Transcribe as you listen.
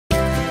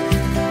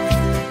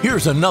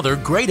here's another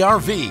great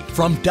RV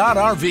from Dodd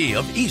RV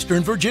of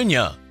Eastern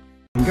Virginia.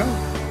 Go.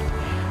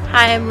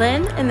 Hi, I'm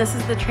Lynn, and this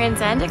is the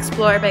Transcend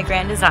Xplor by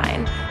Grand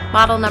Design,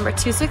 model number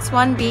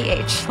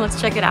 261BH.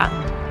 Let's check it out.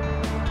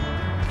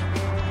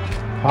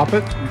 Pop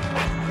it.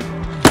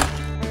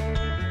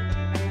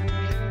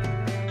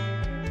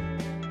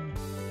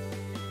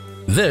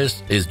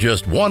 This is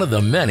just one of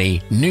the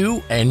many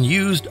new and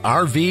used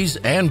RVs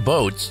and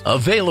boats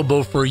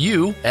available for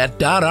you at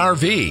Dodd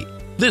RV.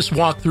 This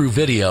walkthrough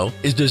video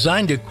is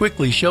designed to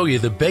quickly show you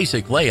the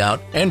basic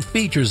layout and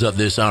features of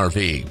this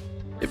RV.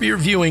 If you're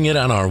viewing it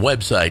on our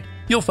website,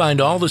 you'll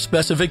find all the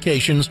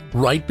specifications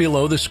right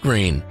below the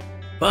screen.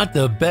 But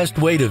the best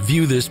way to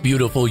view this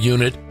beautiful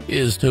unit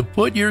is to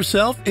put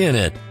yourself in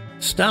it.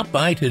 Stop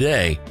by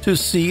today to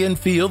see and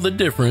feel the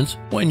difference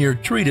when you're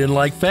treated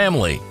like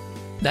family.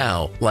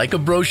 Now, like a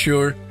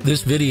brochure,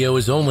 this video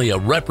is only a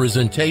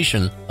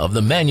representation of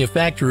the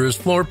manufacturer's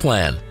floor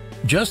plan.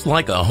 Just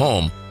like a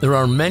home, there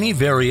are many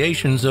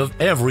variations of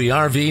every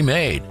RV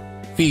made.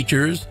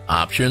 Features,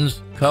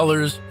 options,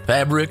 colors,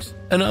 fabrics,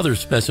 and other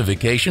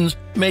specifications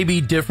may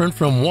be different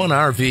from one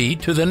RV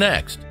to the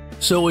next.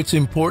 So it's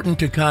important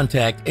to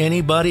contact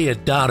anybody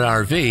at Dodd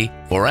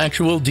RV for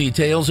actual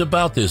details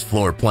about this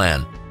floor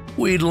plan.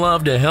 We'd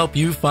love to help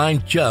you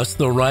find just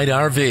the right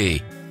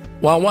RV.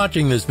 While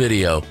watching this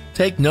video,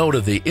 take note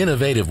of the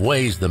innovative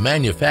ways the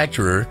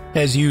manufacturer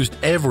has used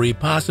every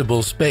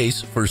possible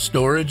space for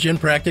storage and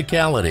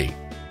practicality.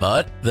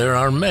 But there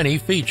are many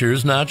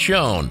features not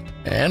shown,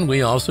 and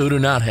we also do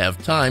not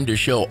have time to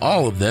show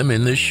all of them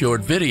in this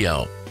short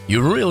video.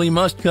 You really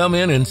must come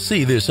in and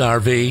see this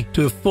RV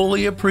to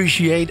fully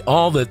appreciate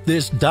all that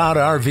this Dodd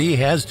RV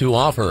has to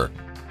offer.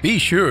 Be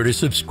sure to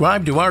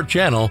subscribe to our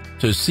channel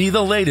to see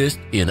the latest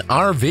in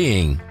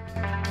RVing.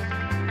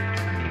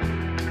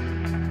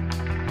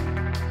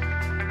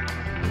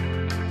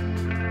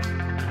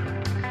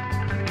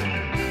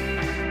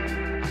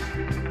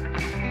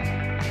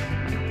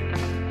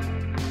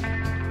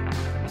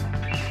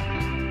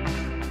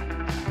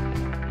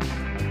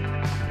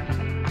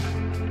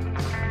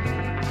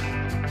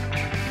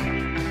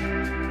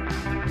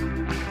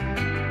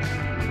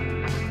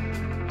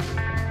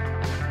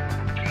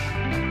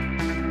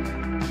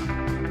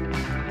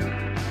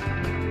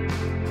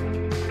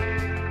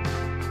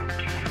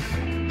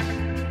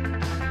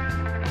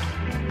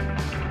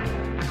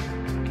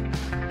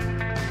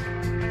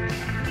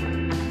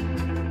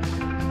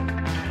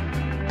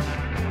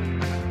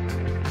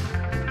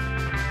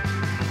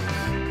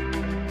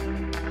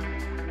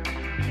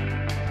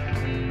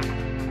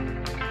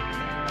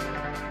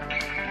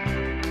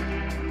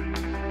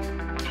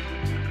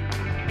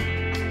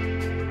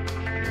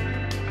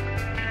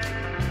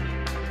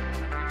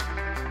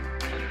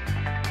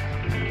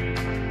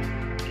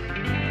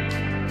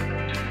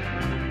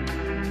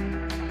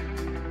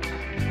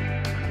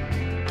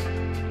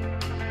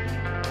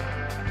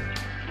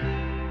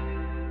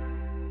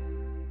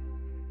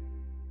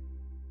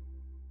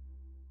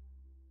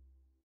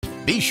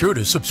 Be sure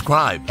to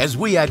subscribe as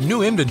we add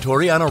new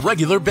inventory on a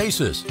regular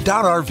basis.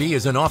 Dodd RV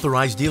is an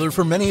authorized dealer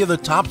for many of the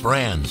top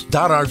brands.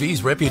 Dodd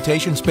RV's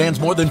reputation spans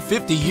more than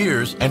 50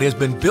 years and has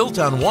been built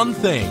on one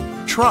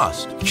thing: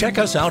 trust. Check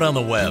us out on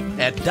the web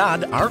at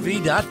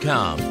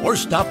doddrv.com or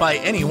stop by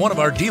any one of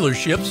our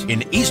dealerships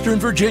in Eastern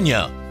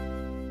Virginia.